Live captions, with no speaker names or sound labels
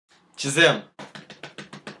Shazam!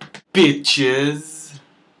 Bitches!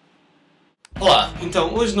 Olá,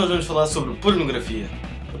 então hoje nós vamos falar sobre pornografia.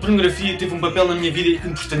 A pornografia teve um papel na minha vida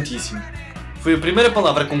importantíssimo. Foi a primeira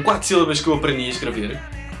palavra com 4 sílabas que eu aprendi a escrever.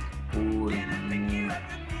 Pornografia.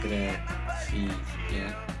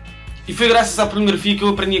 E foi graças à pornografia que eu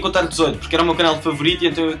aprendi a contar 18, porque era o meu canal favorito e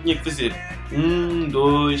então eu tinha que fazer 1,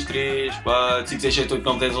 2, 3, 4, 5, 6, 7, 8,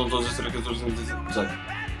 9, 10, 11, 12, 13, 14, 15, 16,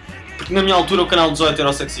 18. Porque na minha altura o canal 18 era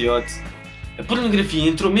o Sexy Hot. A pornografia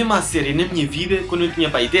entrou mesmo à série na minha vida quando eu tinha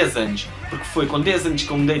pai 10 anos. Porque foi com 10 anos que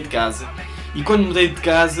eu mudei de casa. E quando mudei de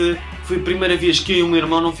casa foi a primeira vez que eu e o meu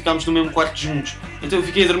irmão não ficámos no mesmo quarto juntos. Então eu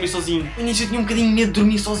fiquei a dormir sozinho. No início eu tinha um bocadinho de medo de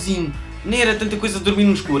dormir sozinho. Nem era tanta coisa de dormir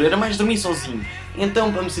no escuro, era mais dormir sozinho.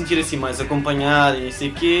 Então para me sentir assim mais acompanhado e não sei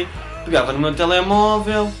o quê, pegava no meu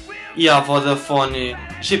telemóvel, ia à Vodafone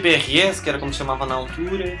GPRS, que era como se chamava na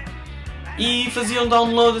altura, e fazia um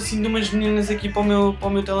download assim de umas meninas aqui para o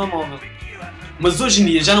meu telemóvel. Mas hoje em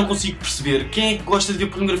dia já não consigo perceber quem é que gosta de ver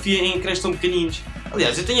pornografia em ecrãs tão pequeninos.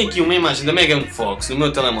 Aliás, eu tenho aqui uma imagem da Megan Fox no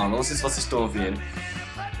meu telemóvel, não sei se vocês estão a ver.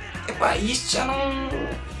 Epá, isto já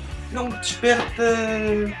não me desperta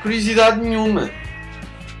curiosidade nenhuma.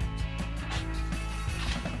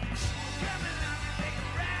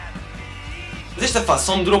 Mas esta fase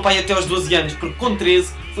só me durou para aí até aos 12 anos, porque com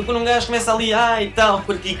 13 foi quando um gajo começa ali, e tal,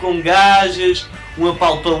 partir com gajas, um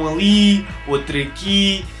apalpão ali, outro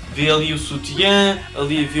aqui, vê ali o sutiã,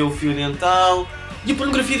 ali vê o fio dental, e a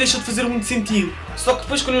pornografia deixou de fazer muito sentido. Só que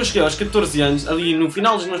depois quando eu cheguei aos 14 anos, ali no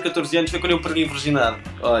final dos meus 14 anos, foi quando eu perdi a virgindade.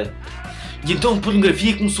 Olha. E então a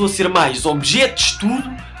pornografia começou a ser mais objeto de estudo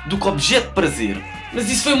do que objeto de prazer. Mas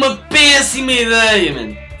isso foi uma péssima ideia,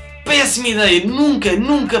 mano. Péssima ideia.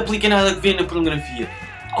 Nunca apliquei nada que vê na pornografia.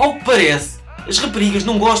 Ao que parece, as raparigas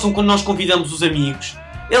não gostam quando nós convidamos os amigos.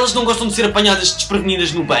 Elas não gostam de ser apanhadas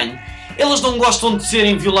desprevenidas no banho. Elas não gostam de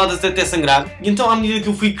serem violadas até sangrar. E então à medida que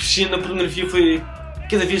eu fui crescendo, a pornografia foi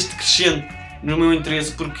cada vez crescendo no meu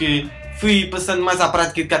interesse, porque fui passando mais à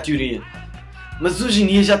prática do que à teoria. Mas hoje em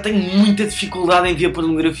dia já tenho muita dificuldade em ver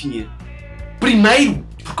pornografia. Primeiro,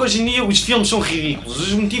 porque hoje em dia os filmes são ridículos.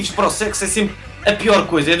 Os motivos para o sexo é sempre a pior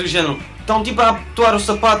coisa. É do género, está um tipo a abotoar o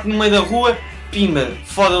sapato no meio da rua, pimba,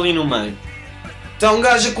 foda ali no meio. Está um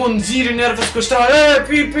gajo a conduzir, enerva-se com a estrada,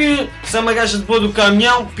 pipi. Se é uma gaja de boa do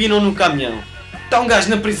caminhão, pinam no caminhão. Está um gajo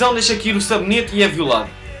na prisão, deixa cair o sabonete e é violado.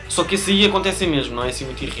 Só que esse aí acontece mesmo, não é assim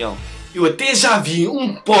muito irreal. Eu até já vi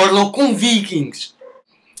um porno com vikings.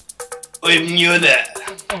 Oi, miúda!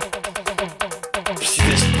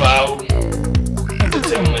 Precisas de pau? Eu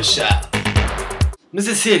tenho uma chave. Mas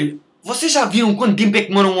a sério, vocês já viram quanto tempo é que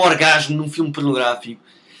demora um orgasmo num filme pornográfico?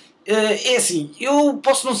 É assim, eu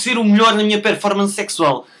posso não ser o melhor na minha performance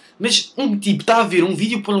sexual, mas um tipo está a ver um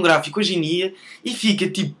vídeo pornográfico hoje em dia e fica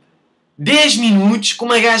tipo 10 minutos com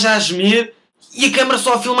uma gaja a gemer e a câmera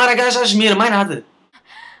só a filmar a gaja a gemer, mais nada.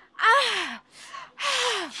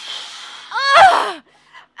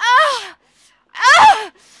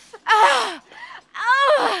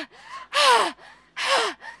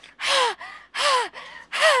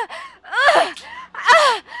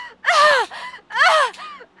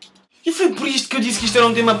 E foi por isto que eu disse que isto era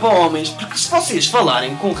um tema para homens, porque se vocês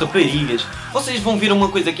falarem com raparigas, vocês vão ver uma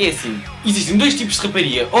coisa que é assim. Existem dois tipos de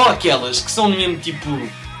rapariga, ou aquelas que são mesmo tipo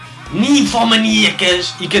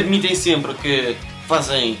ninfomaníacas e que admitem sempre que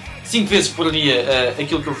fazem 5 vezes por dia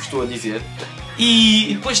aquilo que eu vos estou a dizer.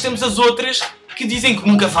 E depois temos as outras que dizem que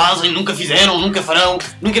nunca fazem, nunca fizeram, nunca farão,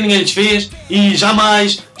 nunca ninguém lhes fez, e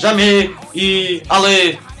jamais, e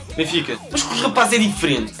alê, Benfica. Mas com os rapazes é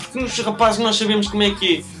diferente, porque nos rapazes nós sabemos como é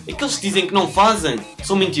que é. Aqueles que dizem que não fazem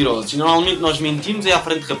são mentirosos. E normalmente nós mentimos à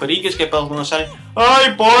frente de raparigas, que é para elas não acharem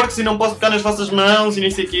ai porcos, e não posso tocar nas vossas mãos, e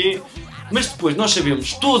nem sei o quê. Mas depois nós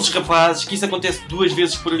sabemos, todos os rapazes, que isso acontece 2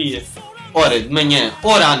 vezes por dia. Ora de manhã,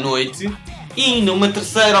 ora à noite, e ainda uma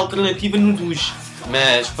terceira alternativa no duche.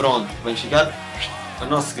 Mas pronto, vamos chegar ao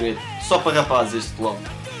nosso segredo. Só para rapazes este logo.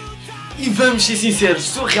 E vamos ser sinceros,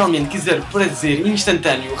 se eu realmente quiser prazer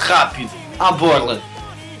instantâneo, rápido, à borla,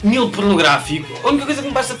 mil pornográfico, a única coisa que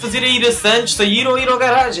me basta fazer é ir a Santos, sair ou ir ao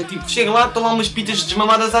garagem. Tipo, chego lá, estão lá umas pitas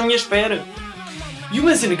desmamadas à minha espera. E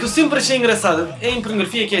uma cena que eu sempre achei engraçada em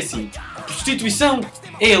pornografia é que é assim, prostituição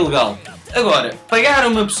é ilegal. Agora, pagar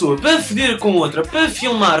uma pessoa para foder com outra, para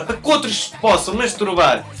filmar, para que outros possam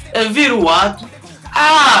masturbar a ver o ato,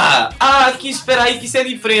 aqui espera aí que isso é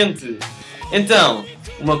diferente. Então,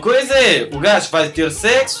 uma coisa é o gajo vai ter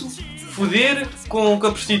sexo, foder com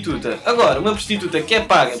a prostituta. Agora, uma prostituta que é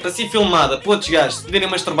paga para ser filmada para outros gajos se poderem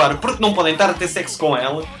masturbar porque não podem estar a ter sexo com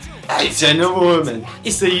ela, isso já é na boa, mano.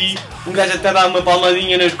 Isso aí, um gajo até dá uma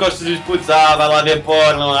palmadinha nas costas dos putos, vai lá ver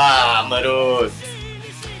porno, maroto.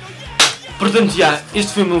 Portanto, já,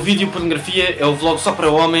 este foi o meu vídeo, pornografia, é o vlog só para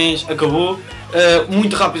homens, acabou.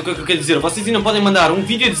 Muito rápido, o que é que eu quero dizer? Vocês ainda podem mandar um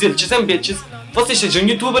vídeo a dizer Shazam Bitches, vocês sejam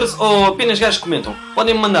youtubers ou apenas gajos que comentam.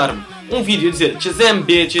 Podem mandar-me um vídeo a dizer Shazam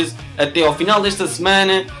Bitches até ao final desta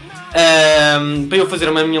semana, para eu fazer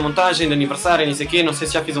a minha montagem de aniversário, não sei o quê, não sei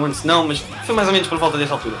se já fiz um ano, se não, mas foi mais ou menos por volta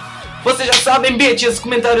desta altura. Vocês já sabem, bitches,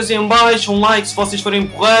 comentários aí em baixo, um like se vocês forem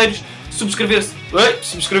porreiros,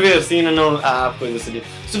 subscrever-se ainda não... pois eu sabia.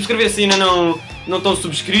 Subscrever-se ainda não estão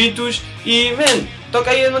subscritos e, man,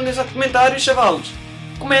 toca aí a mandar comentários, chavalos.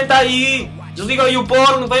 Comenta aí, desliga aí o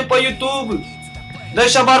porno, vem para o YouTube.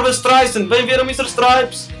 Deixa a Barbra Streisand, vem ver o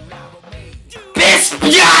misterstripes. Piss,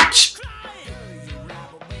 biatch!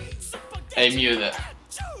 Ei, miúda,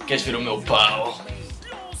 queres ver o meu pau?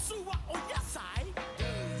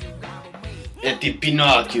 É tipo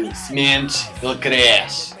Pinóquio, sementes, ele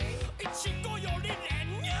cresce.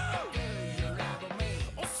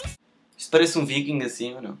 Isto parece um viking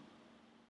assim ou não?